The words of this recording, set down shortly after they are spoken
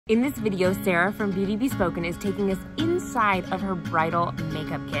In this video, Sarah from Beauty Bespoken is taking us inside of her bridal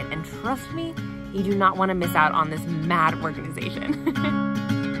makeup kit, and trust me, you do not want to miss out on this mad organization.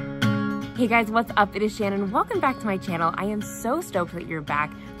 Hey guys, what's up? It is Shannon. Welcome back to my channel. I am so stoked that you're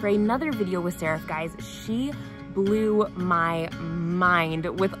back for another video with Sarah, guys. She blew my mind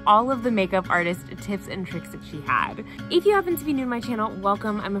with all of the makeup artist tips and tricks that she had. If you happen to be new to my channel,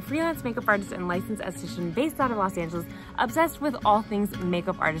 welcome. I'm a freelance makeup artist and licensed esthetician based out of Los Angeles, obsessed with all things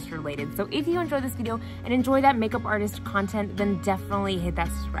makeup artist related. So if you enjoyed this video and enjoy that makeup artist content, then definitely hit that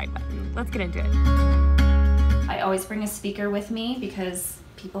subscribe button. Let's get into it. I always bring a speaker with me because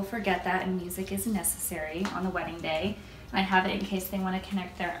people forget that and music is necessary on the wedding day. And I have it in case they want to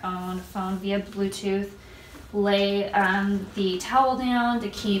connect their own phone via Bluetooth. Lay the towel down to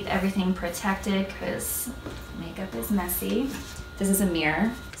keep everything protected because makeup is messy. This is a mirror.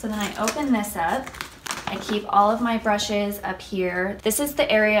 So then I open this up. I keep all of my brushes up here. This is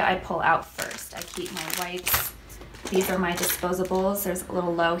the area I pull out first. I keep my wipes. These are my disposables. There's a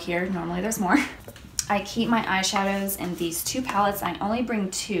little low here. Normally there's more. I keep my eyeshadows in these two palettes. I only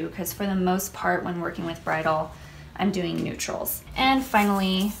bring two because for the most part when working with bridal, I'm doing neutrals. And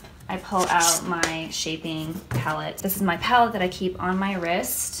finally, I pull out my shaping palette. This is my palette that I keep on my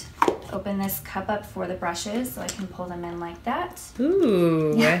wrist. Open this cup up for the brushes so I can pull them in like that.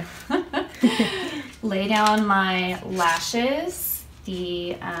 Ooh. Yeah. Lay down my lashes,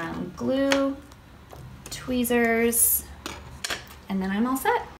 the glue, tweezers, and then I'm all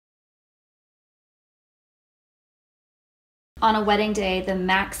set. On a wedding day, the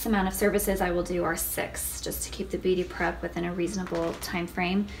max amount of services I will do are 6, just to keep the beauty prep within a reasonable time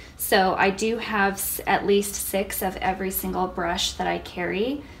frame. So I do have at least 6 of every single brush that I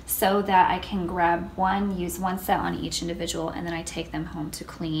carry so that I can grab one, use one set on each individual, and then I take them home to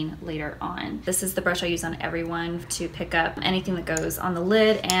clean later on. This is the brush I use on everyone to pick up anything that goes on the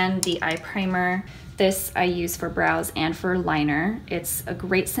lid and the eye primer. This I use for brows and for liner. It's a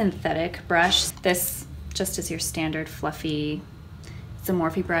great synthetic brush. This just as your standard fluffy, it's a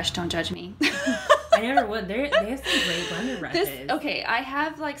Morphe brush, don't judge me. I never would. They have some great blender brushes. Okay, I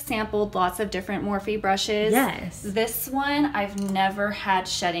have like sampled lots of different Morphe brushes. Yes. This one I've never had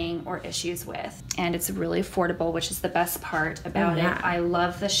shedding or issues with. And it's really affordable, which is the best part about it. I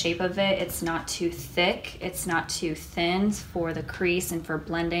love the shape of it. It's not too thick. It's not too thin for the crease and for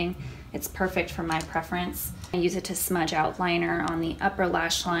blending. It's perfect for my preference. I use it to smudge out liner on the upper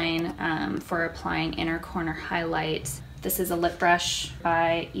lash line for applying inner corner highlight. This is a lip brush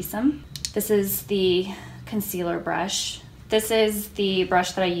by Esum. This is the concealer brush. This is the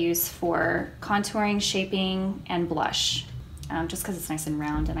brush that I use for contouring, shaping, and blush. Just because it's nice and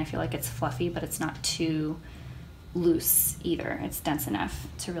round and I feel like it's fluffy, but it's not too loose either. It's dense enough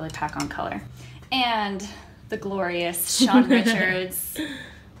to really pack on color. And the glorious Sean Richards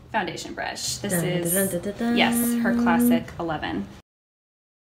foundation brush. This is, yes, her classic 11.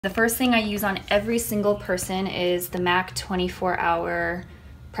 The first thing I use on every single person is the Maq 24-hour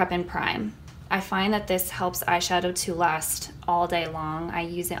Prep and Prime. I find that this helps eyeshadow to last all day long. I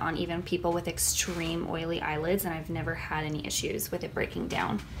use it on even people with extreme oily eyelids and I've never had any issues with it breaking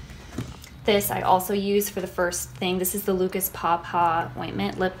down. This I also use for the first thing. This is the Lucas Paw Paw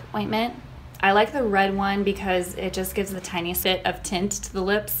Ointment, Lip Ointment. I like the red one because it just gives the tiniest bit of tint to the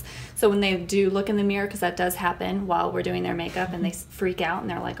lips. So when they do look in the mirror, because that does happen while we're doing their makeup and they freak out and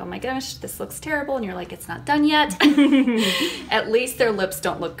they're like, oh my gosh, this looks terrible. And you're like, it's not done yet. At least their lips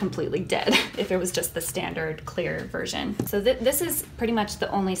don't look completely dead if it was just the standard clear version. So this is pretty much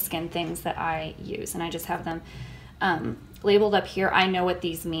the only skin things that I use. And I just have them labeled up here. I know what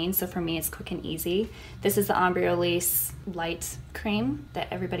these mean, so for me it's quick and easy. This is the Embryolisse light cream that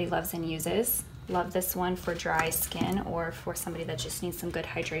everybody loves and uses. Love this one for dry skin or for somebody that just needs some good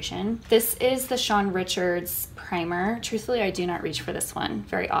hydration. This is the Sean Richards primer. Truthfully, I do not reach for this one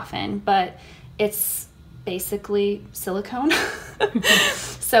very often, but it's basically silicone.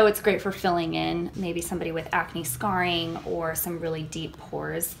 So it's great for filling in maybe somebody with acne scarring or some really deep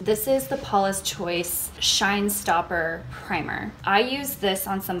pores. This is the Paula's Choice Shine Stopper Primer. I use this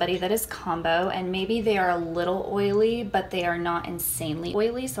on somebody that is combo and maybe they are a little oily, but they are not insanely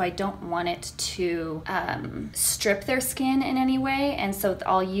oily, so I don't want it to strip their skin in any way, and so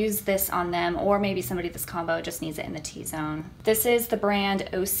I'll use this on them, or maybe somebody that's combo just needs it in the T-zone. This is the brand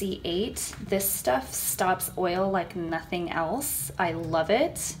OC8. This stuff stops oil like nothing else. I love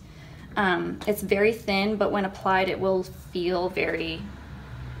it. It's very thin, but when applied it will feel very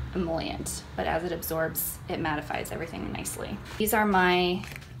emollient, but as it absorbs, it mattifies everything nicely. These are my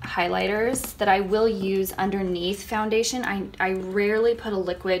highlighters that I will use underneath foundation. I rarely put a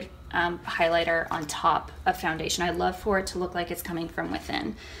liquid highlighter on top of foundation. I love for it to look like it's coming from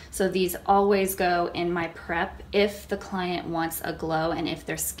within. So these always go in my prep if the client wants a glow and if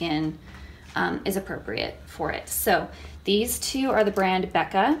their skin is appropriate for it. So these two are the brand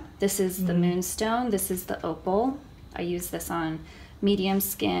Becca. This is the Moonstone. This is the Opal. I use this on medium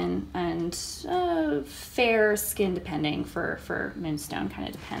skin and fair skin, depending. For Moonstone, kind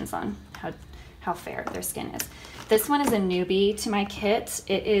of depends on how fair their skin is. This one is a newbie to my kit.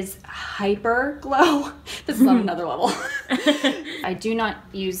 It is Hyper Glow. This is on another level. I do not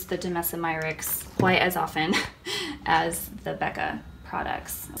use the Danessa Myricks quite as often as the Becca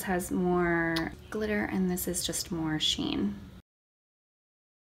products. This has more glitter and this is just more sheen.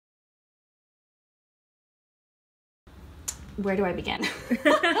 Where do I begin?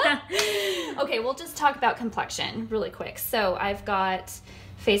 Okay, we'll just talk about complexion really quick. So I've got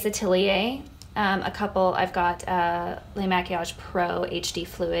Face Atelier. I've got Le Maquillage Pro HD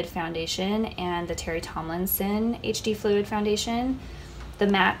Fluid Foundation and the Terri Tomlinson HD Fluid Foundation, the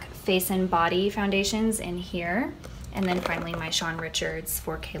MAC Face and Body Foundations in here, and then finally my Sean Richards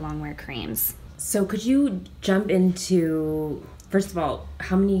 4K Longwear creams. So could you jump into, first of all,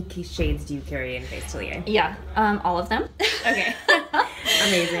 how many shades do you carry in Face Atelier? Yeah, all of them. Okay.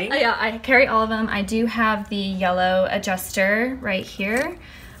 Amazing. Yeah, I carry all of them. I do have the yellow adjuster right here.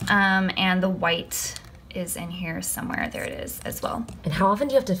 And the white is in here somewhere. There it is as well. And how often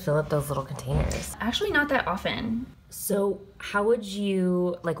do you have to fill up those little containers? Actually, not that often. So how would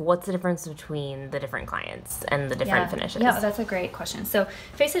you, what's the difference between the different clients and the different finishes? Yeah, that's a great question. So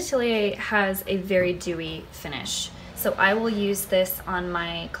Face Atelier has a very dewy finish. So I will use this on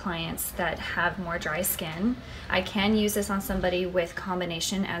my clients that have more dry skin. I can use this on somebody with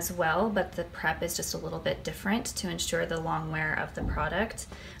combination as well, but the prep is just a little bit different to ensure the long wear of the product.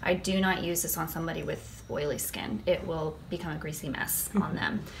 I do not use this on somebody with oily skin. It will become a greasy mess on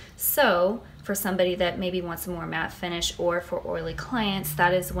them. So for somebody that maybe wants a more matte finish or for oily clients,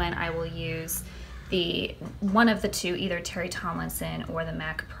 that is when I will use one of the two, either Terri Tomlinson or the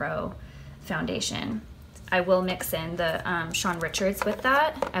MAC Pro Foundation. I will mix in the Sean Richards with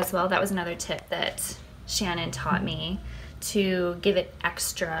that as well. That was another tip that Shannon taught me to give it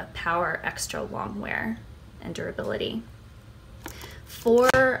extra power, extra long wear and durability. For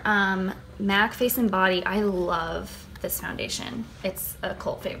MAC Face and Body, I love this foundation. It's a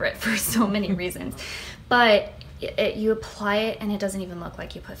cult favorite for so many reasons. But you apply it and it doesn't even look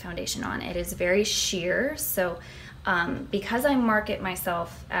like you put foundation on. It is very sheer. So because I market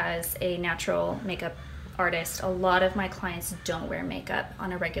myself as a natural makeup artist, a lot of my clients don't wear makeup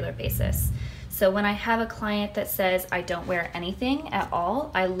on a regular basis. So when I have a client that says I don't wear anything at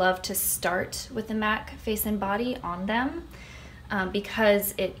all, I love to start with the MAC Face and Body on them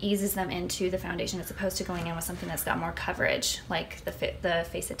because it eases them into the foundation as opposed to going in with something that's got more coverage, like the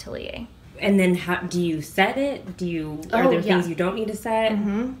Face Atelier. And then how do you set it? Are there things you don't need to set?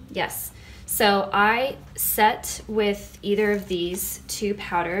 Yes. So I set with either of these two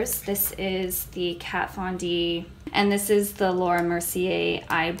powders. This is the Kat Von D, and this is the Laura Mercier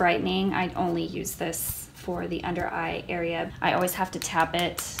Eye Brightening. I only use this for the under eye area. I always have to tap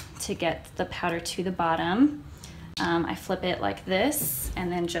it to get the powder to the bottom. I flip it like this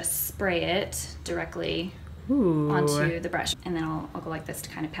and then just spray it directly onto the brush. And then I'll go like this to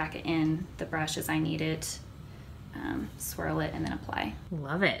kind of pack it in the brush as I need it. Swirl it and then apply.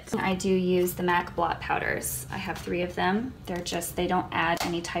 Love it. I do use the MAC blot powders. I have 3 of them. They don't add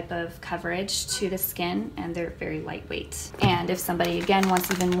any type of coverage to the skin and they're very lightweight. And if somebody again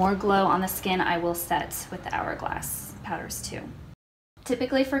wants even more glow on the skin, I will set with the Hourglass powders too.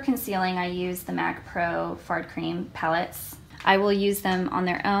 Typically for concealing, I use the MAC Pro Fard Cream palettes. I will use them on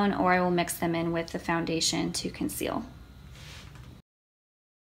their own or I will mix them in with the foundation to conceal.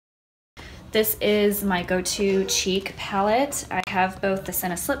 This is my go-to cheek palette. I have both the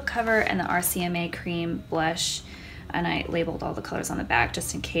Senna Slip Cover and the RCMA Cream Blush, and I labeled all the colors on the back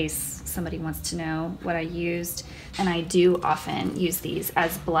just in case somebody wants to know what I used. And I do often use these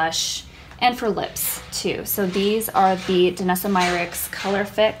as blush and for lips too. So these are the Danessa Myricks Color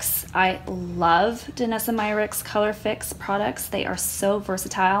Fix. I love Danessa Myricks Color Fix products. They are so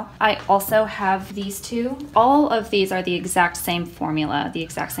versatile. I also have these two. All of these are the exact same formula, the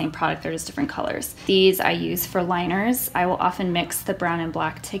exact same product, they're just different colors. These I use for liners. I will often mix the brown and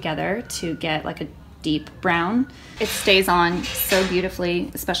black together to get like a deep brown. It stays on so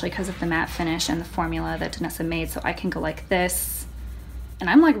beautifully, especially because of the matte finish and the formula that Danessa made. So I can go like this, and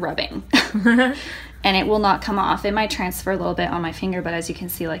I'm like rubbing and it will not come off. It might transfer a little bit on my finger, but as you can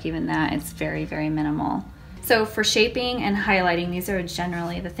see, like even that, it's very, very minimal. So for shaping and highlighting, these are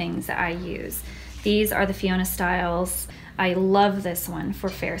generally the things that I use. These are the Fiona Styles I love this one for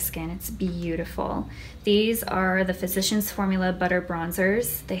fair skin. It's beautiful. These are the Physicians Formula Butter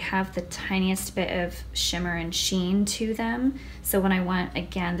Bronzers. They have the tiniest bit of shimmer and sheen to them. So when I want,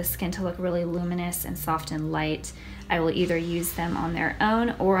 again, the skin to look really luminous and soft and light, I will either use them on their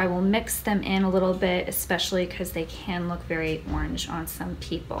own or I will mix them in a little bit, especially because they can look very orange on some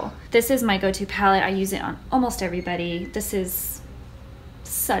people. This is my go-to palette. I use it on almost everybody. This is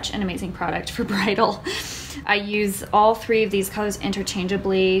such an amazing product for bridal. I use all three of these colors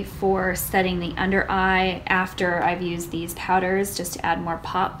interchangeably for setting the under eye after I've used these powders, just to add more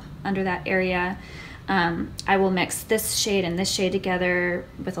pop under that area. I will mix this shade and this shade together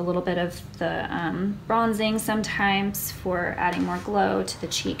with a little bit of the bronzing sometimes for adding more glow to the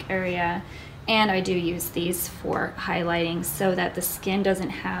cheek area. And I do use these for highlighting so that the skin doesn't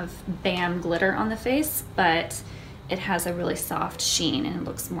have bam glitter on the face, but it has a really soft sheen and it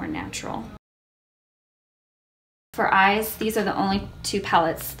looks more natural. For eyes, these are the only two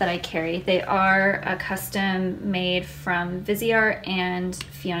palettes that I carry. They are a custom made from Viseart and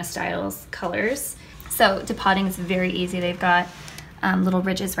Fiona Styles colors. So depotting is very easy. They've got little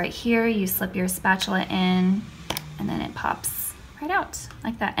ridges right here. You slip your spatula in and then it pops right out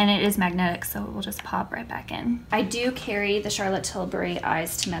like that. And it is magnetic, so it will just pop right back in. I do carry the Charlotte Tilbury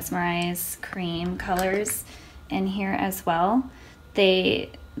Eyes to Mesmerize cream colors in here as well.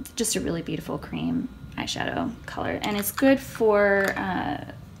 They just a really beautiful cream eyeshadow color, and it's good for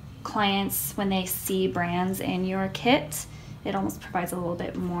clients when they see brands in your kit. It almost provides a little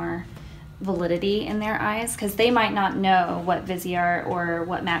bit more validity in their eyes, because they might not know what Viseart or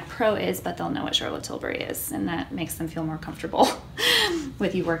what MAC Pro is, but they'll know what Charlotte Tilbury is, and that makes them feel more comfortable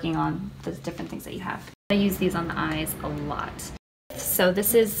with you working on the different things that you have. I use these on the eyes a lot. So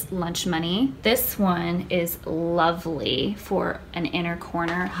this is Lunch Money. This one is lovely for an inner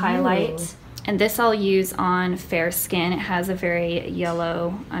corner highlight. Ooh. And this I'll use on fair skin. It has a very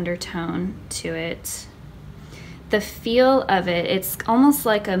yellow undertone to it. The feel of it, it's almost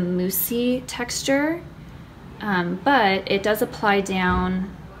like a moussey texture, but it does apply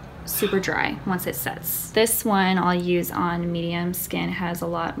down super dry once it sets. This one I'll use on medium skin. It has a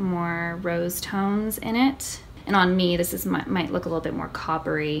lot more rose tones in it. And on me, this might look a little bit more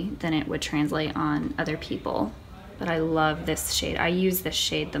coppery than it would translate on other people. But I love this shade. I use this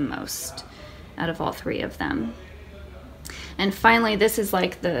shade the most out of all three of them. And finally, this is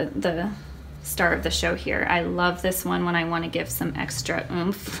like the star of the show here. I love this one when I want to give some extra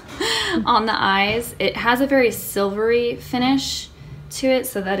oomph on the eyes. It has a very silvery finish to it,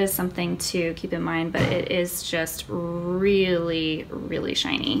 so that is something to keep in mind, but it is just really, really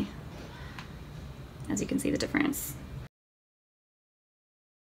shiny. As you can see the difference.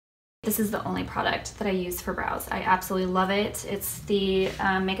 This is the only product that I use for brows. I absolutely love it. It's the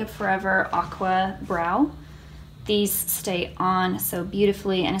Makeup Forever Aqua Brow. These stay on so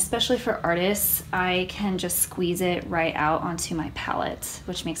beautifully, and especially for artists, I can just squeeze it right out onto my palette,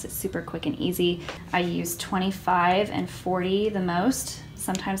 which makes it super quick and easy. I use 25 and 40 the most.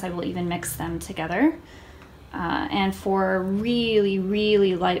 Sometimes I will even mix them together. And for really,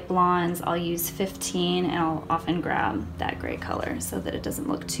 really light blondes, I'll use 15, and I'll often grab that gray color so that it doesn't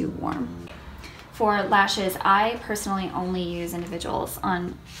look too warm. For lashes, I personally only use individuals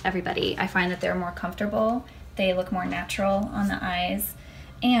on everybody. I find that they're more comfortable, they look more natural on the eyes,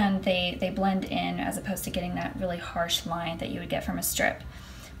 and they blend in as opposed to getting that really harsh line that you would get from a strip.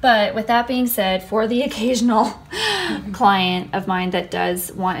 But with that being said, for the occasional client of mine that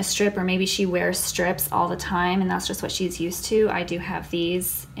does want a strip, or maybe she wears strips all the time and that's just what she's used to, I do have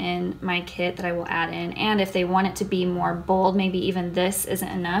these in my kit that I will add in. And if they want it to be more bold, maybe even this isn't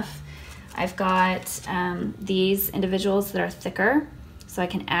enough, I've got these individuals that are thicker, so I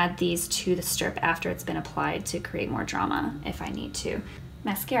can add these to the strip after it's been applied to create more drama if I need to.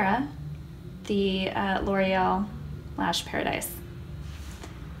 Mascara, the L'Oreal Lash Paradise.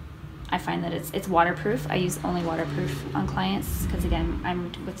 I find that it's waterproof. I use only waterproof on clients because, again,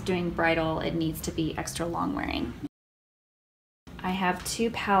 with doing bridal, it needs to be extra long wearing. I have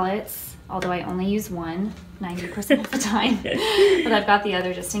two palettes, although I only use one 90% of the time, but I've got the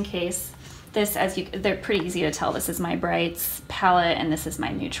other just in case. This, they're pretty easy to tell. This is my brights palette and this is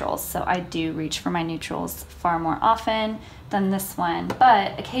my neutrals. So I do reach for my neutrals far more often than this one.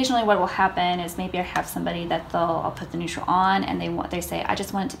 But occasionally what will happen is maybe I have somebody that I'll put the neutral on and they say, I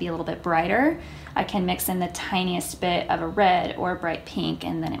just want it to be a little bit brighter. I can mix in the tiniest bit of a red or a bright pink,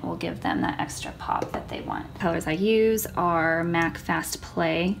 and then it will give them that extra pop that they want. Colors I use are MAC Fast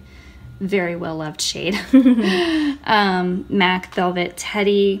Play, very well loved shade. MAC Velvet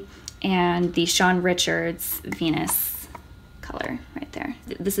Teddy, and the Sean Richards Venus color right right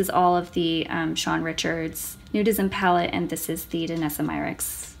there. This is all of the Sean Richards Nudism palette, and this is the Danessa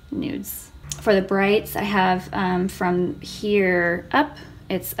Myricks nudes. For the brights, I have from here up,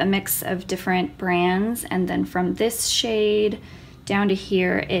 it's a mix of different brands, and then from this shade down to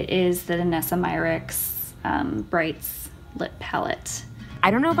here, it is the Danessa Myricks Brights Lip Palette. I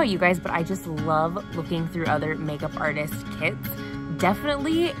don't know about you guys, but I just love looking through other makeup artist kits.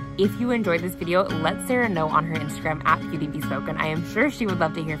 Definitely, if you enjoyed this video, let Sarah know on her Instagram at Bespoken. I am sure she would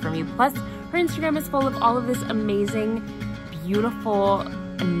love to hear from you. Plus, her Instagram is full of all of this amazing, beautiful,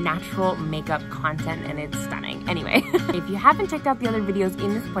 natural makeup content, and it's stunning. Anyway, if you haven't checked out the other videos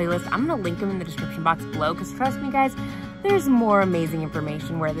in this playlist, I'm gonna link them in the description box below, because trust me guys, there's more amazing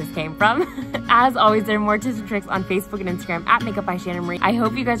information where this came from. As always, there are more tips and tricks on Facebook and Instagram at Makeup by Shannon Marie. I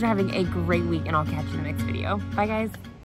hope you guys are having a great week, and I'll catch you in the next video. Bye guys.